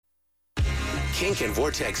Kink and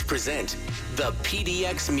Vortex present the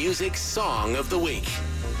PDX Music Song of the Week.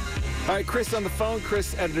 All right, Chris on the phone.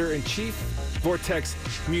 Chris, editor-in-chief, Vortex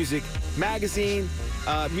Music Magazine.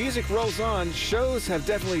 Music rolls on. Shows have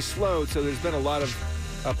definitely slowed, so there's been a lot of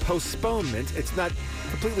postponement. It's not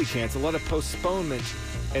completely canceled. A lot of postponement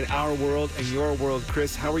in our world and your world.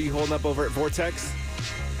 Chris, how are you holding up over at Vortex?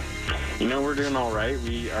 You know, we're doing all right.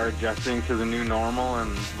 We are adjusting to the new normal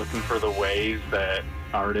and looking for the ways that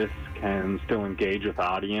artists can still engage with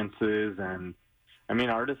audiences. And I mean,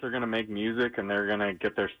 artists are going to make music and they're going to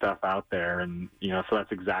get their stuff out there. And, you know, so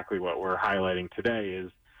that's exactly what we're highlighting today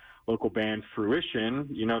is local band Fruition.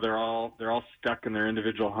 You know, they're all stuck in their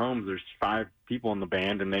individual homes. There's 5 people in the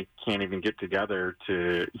band and they can't even get together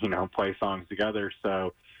to, you know, play songs together.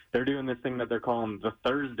 So they're doing this thing that they're calling the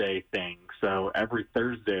Thursday thing. So every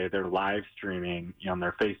Thursday they're live streaming, you know, on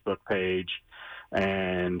their Facebook page.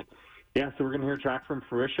 And yeah, so we're going to hear a track from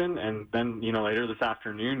Fruition, and then, you know, later this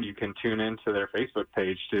afternoon you can tune into their Facebook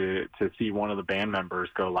page to see one of the band members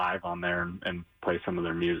go live on there and play some of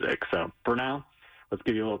their music. So for now, let's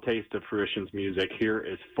give you a little taste of Fruition's music. Here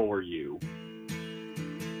is For You.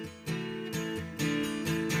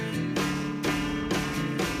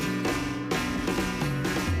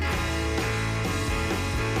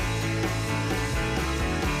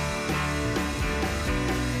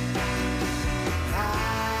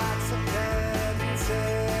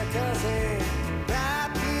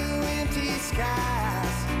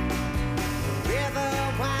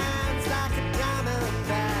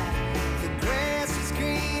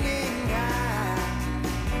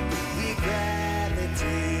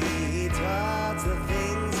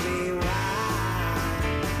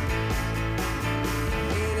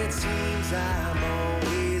 I'm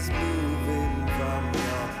always moving from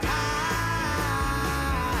your high,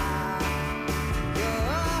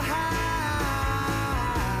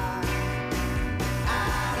 I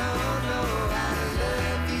don't know how to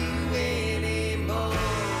love you anymore.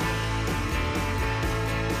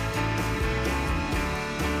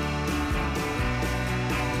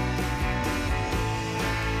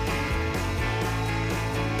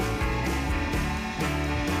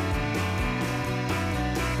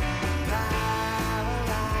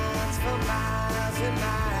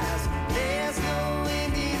 There's no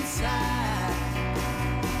end inside.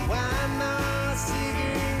 One more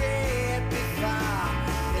cigarette before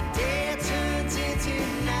the day turns into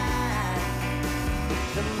night.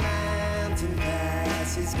 The mountain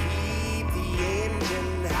passes keep the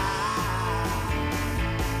engine high,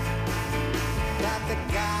 but the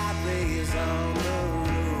guardrails on the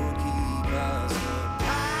road keep us up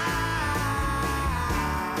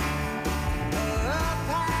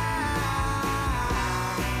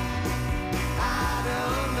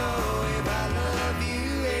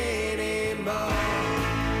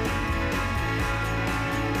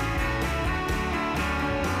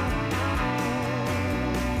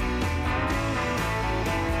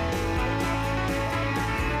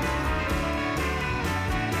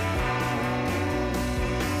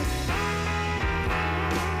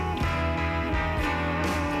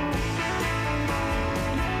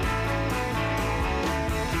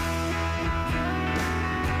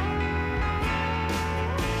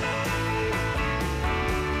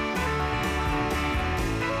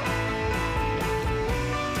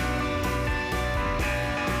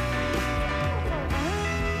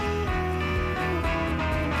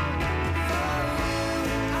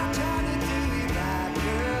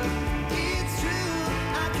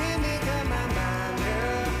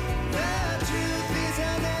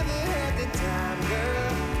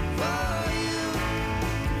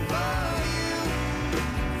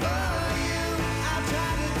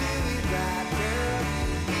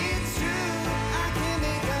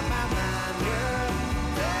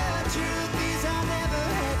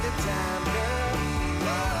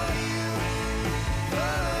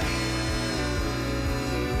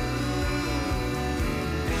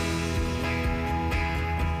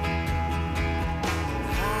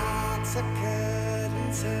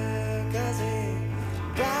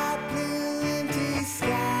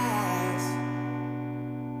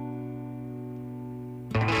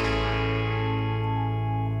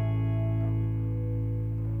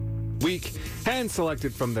Week and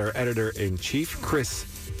selected from their editor-in-chief. Chris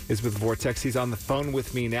is with Vortex. He's on the phone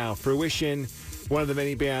with me now. Fruition, one of the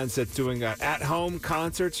many bands that's doing at-home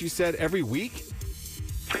concerts, you said, every week?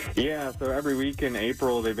 Yeah, so every week in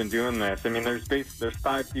April they've been doing this. I mean, there's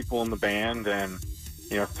 5 people in the band, and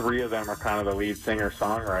three of them are kind of the lead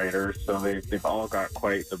singer-songwriters, so they've all got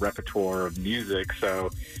quite the repertoire of music. So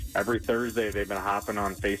every Thursday they've been hopping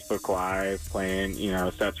on Facebook Live, playing,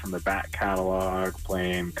 sets from the back catalog,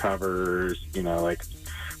 playing covers, like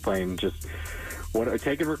playing just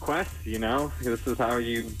taking requests, This is how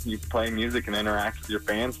you play music and interact with your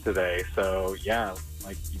fans today. So, yeah,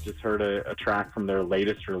 like you just heard a track from their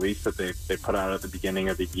latest release that they put out at the beginning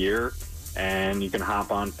of the year. And you can hop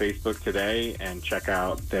on Facebook today and check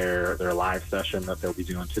out their live session that they'll be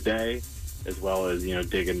doing today, as well as,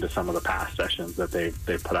 dig into some of the past sessions that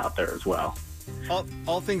they've put out there as well.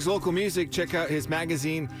 All things local music, check out his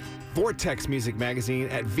magazine, Vortex Music Magazine,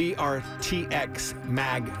 at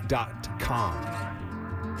vrtxmag.com.